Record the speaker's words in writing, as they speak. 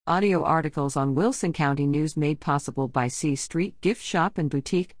Audio articles on Wilson County News made possible by C Street Gift Shop and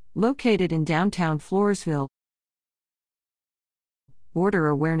Boutique, located in downtown Floresville. Border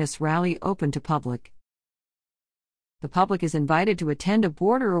Awareness Rally open to public. The public is invited to attend a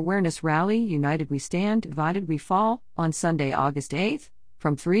border awareness rally, United We Stand, Divided We Fall, on Sunday, August 8th,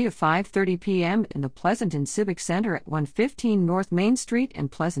 from 3 to 5:30 p.m. in the Pleasanton Civic Center at 115 North Main Street in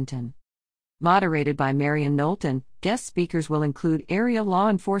Pleasanton. Moderated by Marion Knowlton, guest speakers will include area law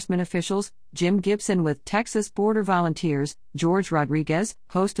enforcement officials, Jim Gibson with Texas Border Volunteers, George Rodriguez,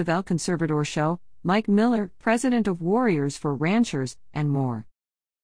 host of El Conservador Show, Mike Miller, president of Warriors for Ranchers, and more.